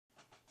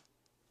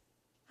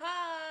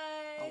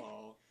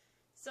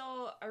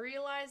So, I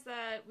realized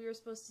that we were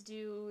supposed to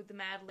do the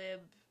Madlib,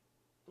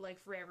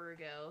 like, forever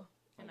ago,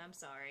 and I'm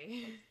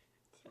sorry.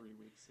 Like 3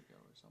 weeks ago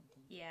or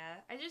something.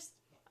 Yeah,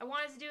 I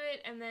wanted to do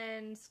it, and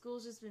then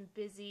school's just been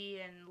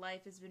busy, and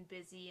life has been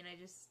busy, and I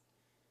just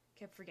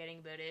kept forgetting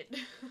about it.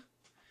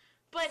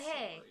 But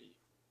hey!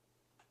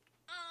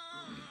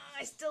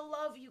 I still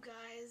love you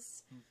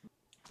guys!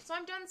 So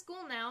I'm done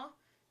school now,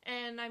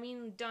 and I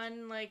mean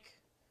done, like,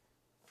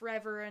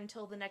 forever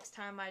until the next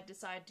time I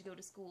decide to go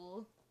to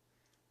school.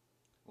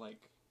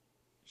 Like,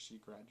 she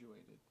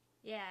graduated.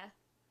 Yeah.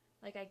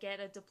 Like, I get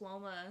a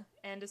diploma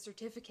and a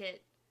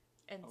certificate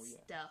and yeah.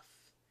 stuff.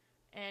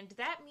 And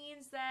that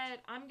means that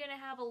I'm gonna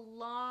have a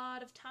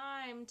lot of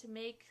time to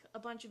make a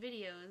bunch of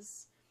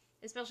videos.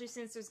 Especially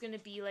since there's gonna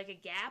be, like, a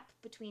gap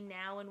between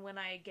now and when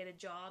I get a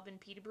job in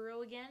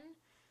Peterborough again.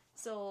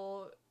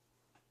 So,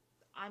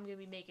 I'm gonna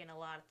be making a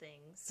lot of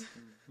things.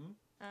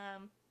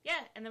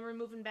 Yeah, and then we're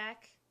moving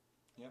back.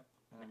 Yep,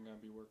 and I'm gonna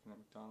be working at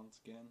McDonald's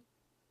again.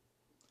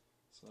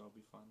 So that'll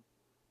be fun.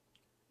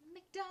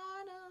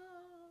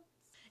 McDonald's!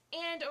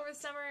 And over the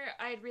summer,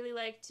 I'd really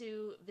like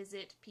to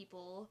visit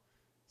people.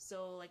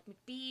 So, like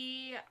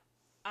McBee,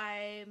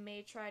 I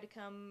may try to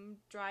come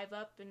drive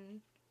up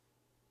and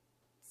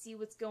see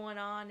what's going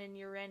on in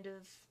your end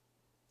of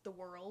the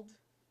world.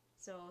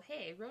 So,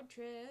 hey, road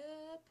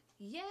trip!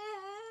 Yeah!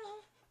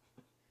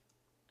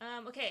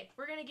 Okay,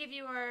 we're gonna give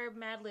you our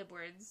Madlib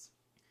words.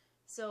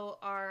 So,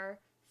 our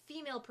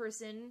female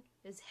person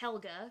is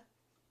Helga.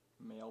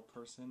 Male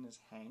person is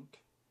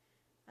Hank.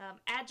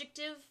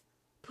 Adjective,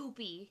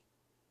 poopy.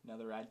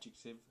 Another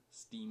adjective,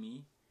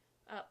 steamy.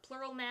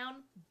 Plural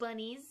noun,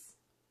 bunnies.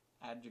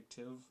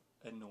 Adjective,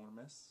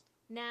 enormous.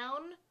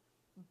 Noun,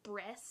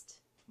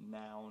 breast.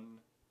 Noun,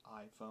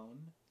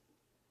 iPhone.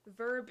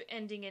 Verb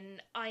ending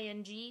in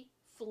ing,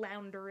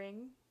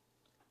 floundering.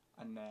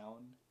 A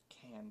noun,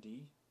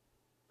 candy.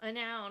 A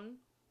noun,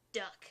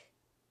 duck.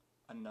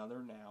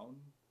 Another noun,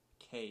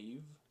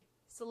 cave.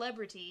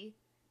 Celebrity,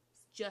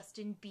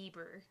 Justin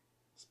Bieber.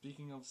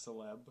 Speaking of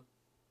celeb,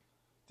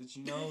 did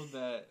you know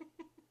that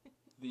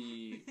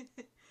the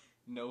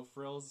No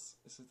Frills,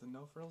 is it the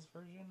No Frills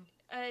version?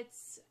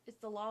 It's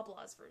the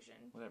Loblaws version.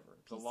 Whatever.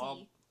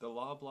 PC. The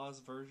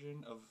Loblaws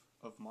version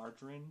of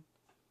margarine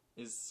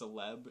is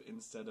celeb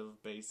instead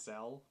of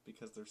Basel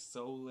because they're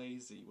so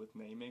lazy with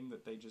naming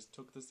that they just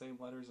took the same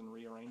letters and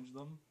rearranged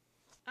them.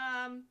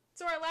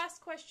 So our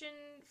last question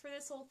for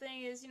this whole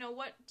thing is,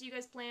 what do you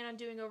guys plan on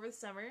doing over the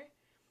summer?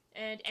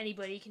 And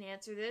anybody can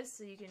answer this,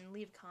 so you can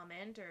leave a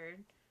comment or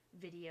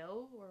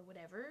video or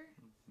whatever.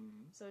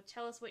 So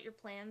tell us what your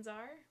plans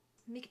are.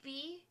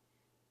 McBee,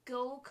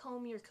 go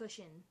comb your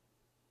cushion.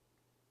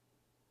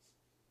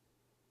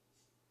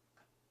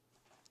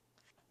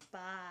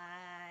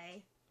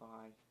 Bye.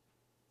 Bye.